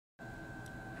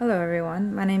Hello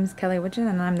everyone, my name is Kelly Witchen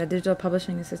and I'm the Digital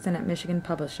Publishing Assistant at Michigan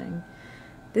Publishing.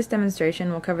 This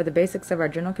demonstration will cover the basics of our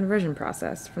journal conversion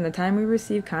process, from the time we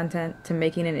receive content to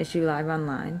making an issue live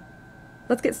online.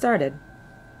 Let's get started.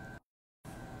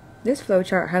 This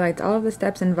flowchart highlights all of the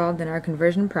steps involved in our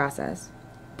conversion process.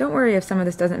 Don't worry if some of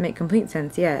this doesn't make complete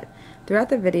sense yet. Throughout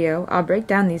the video, I'll break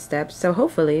down these steps, so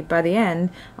hopefully, by the end,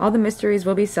 all the mysteries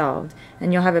will be solved,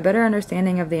 and you'll have a better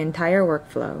understanding of the entire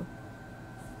workflow.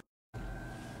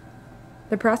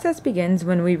 The process begins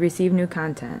when we receive new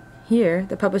content. Here,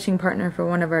 the publishing partner for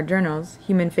one of our journals,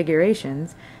 Human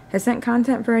Figurations, has sent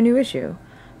content for a new issue,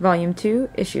 Volume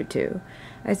 2, Issue 2.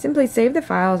 I simply save the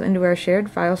files into our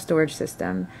shared file storage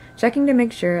system, checking to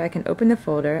make sure I can open the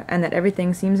folder and that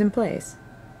everything seems in place.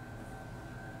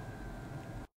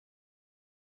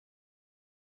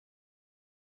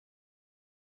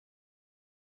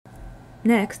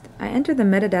 Next, I enter the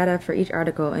metadata for each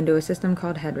article into a system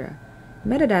called Hedera.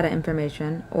 Metadata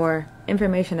information, or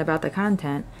information about the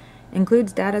content,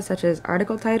 includes data such as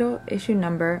article title, issue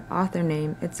number, author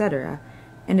name, etc.,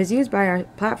 and is used by our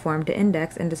platform to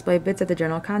index and display bits of the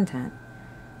journal content.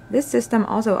 This system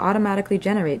also automatically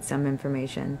generates some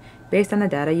information based on the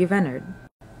data you've entered.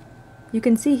 You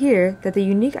can see here that the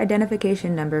unique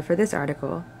identification number for this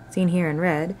article, seen here in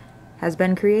red, has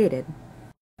been created.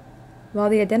 While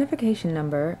the identification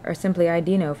number, or simply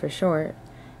IDNO for short,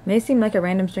 may seem like a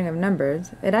random string of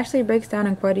numbers, it actually breaks down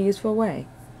in quite a useful way.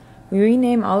 We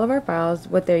rename all of our files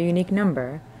with their unique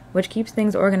number, which keeps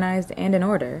things organized and in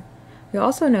order. You'll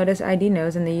also notice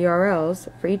IDNOs in the URLs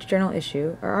for each journal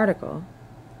issue or article.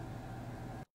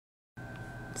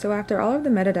 So after all of the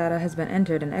metadata has been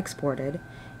entered and exported,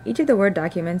 each of the Word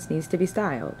documents needs to be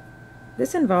styled.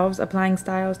 This involves applying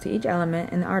styles to each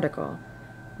element in the article.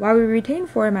 While we retain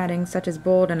formatting such as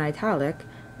bold and italic,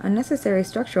 unnecessary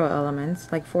structural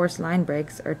elements like forced line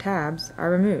breaks or tabs are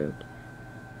removed.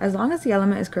 As long as the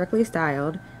element is correctly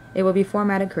styled, it will be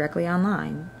formatted correctly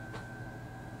online.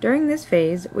 During this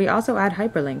phase, we also add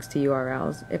hyperlinks to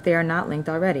URLs if they are not linked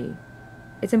already.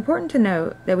 It's important to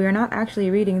note that we are not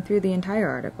actually reading through the entire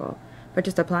article, but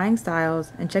just applying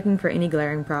styles and checking for any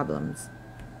glaring problems.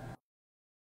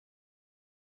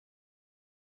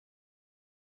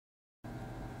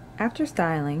 After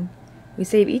styling, we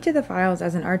save each of the files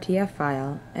as an RTF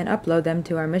file and upload them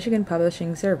to our Michigan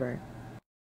Publishing server.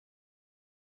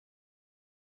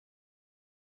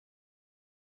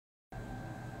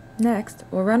 Next,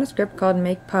 we'll run a script called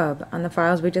makepub on the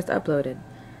files we just uploaded.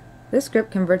 This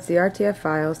script converts the RTF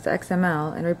files to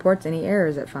XML and reports any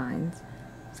errors it finds.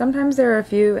 Sometimes there are a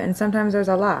few and sometimes there's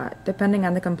a lot, depending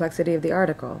on the complexity of the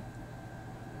article.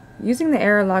 Using the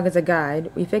error log as a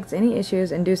guide, we fix any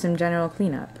issues and do some general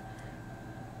cleanup.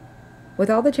 With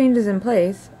all the changes in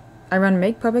place, I run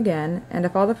makepub again, and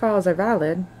if all the files are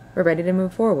valid, we're ready to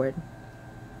move forward.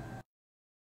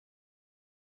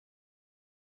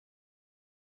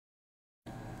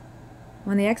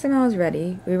 When the XML is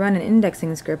ready, we run an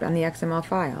indexing script on the XML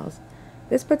files.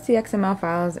 This puts the XML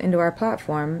files into our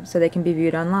platform so they can be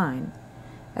viewed online.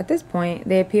 At this point,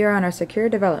 they appear on our secure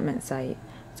development site,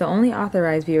 so only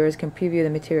authorized viewers can preview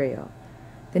the material.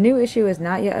 The new issue is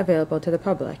not yet available to the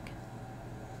public.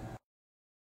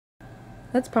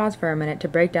 Let's pause for a minute to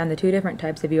break down the two different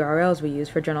types of URLs we use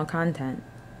for journal content.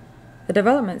 The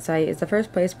development site is the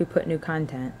first place we put new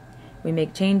content. We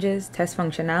make changes, test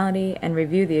functionality, and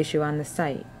review the issue on the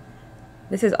site.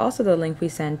 This is also the link we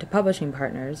send to publishing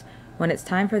partners when it's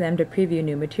time for them to preview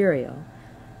new material.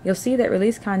 You'll see that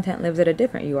release content lives at a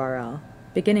different URL,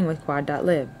 beginning with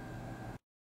quad.lib.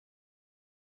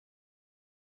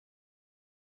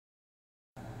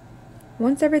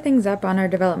 Once everything's up on our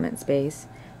development space,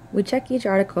 we check each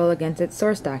article against its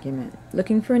source document,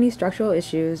 looking for any structural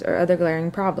issues or other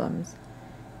glaring problems.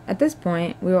 At this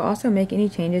point, we will also make any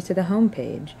changes to the home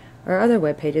page or other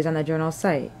web pages on the journal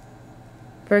site.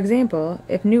 For example,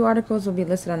 if new articles will be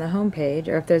listed on the home page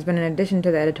or if there's been an addition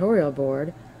to the editorial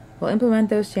board, we'll implement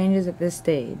those changes at this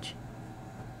stage.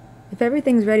 If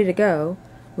everything's ready to go,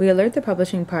 we alert the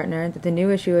publishing partner that the new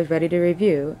issue is ready to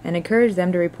review and encourage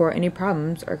them to report any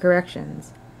problems or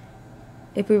corrections.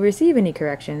 If we receive any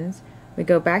corrections, we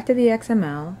go back to the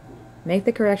XML, make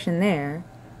the correction there,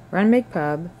 run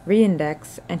makepub,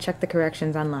 reindex, and check the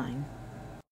corrections online.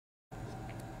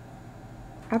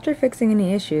 After fixing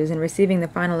any issues and receiving the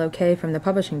final OK from the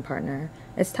publishing partner,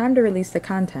 it's time to release the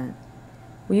content.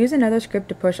 We use another script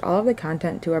to push all of the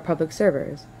content to our public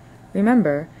servers.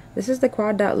 Remember, this is the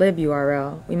quad.lib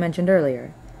URL we mentioned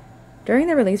earlier. During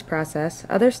the release process,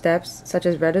 other steps such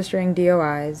as registering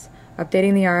DOIs,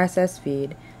 updating the RSS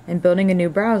feed, and building a new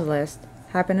browse list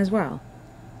happen as well.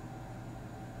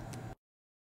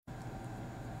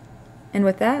 And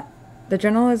with that, the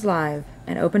journal is live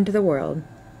and open to the world.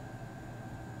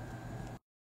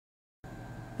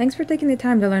 Thanks for taking the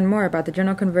time to learn more about the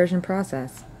journal conversion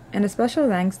process, and a special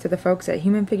thanks to the folks at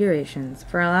Human Figurations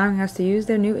for allowing us to use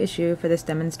their new issue for this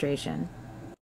demonstration.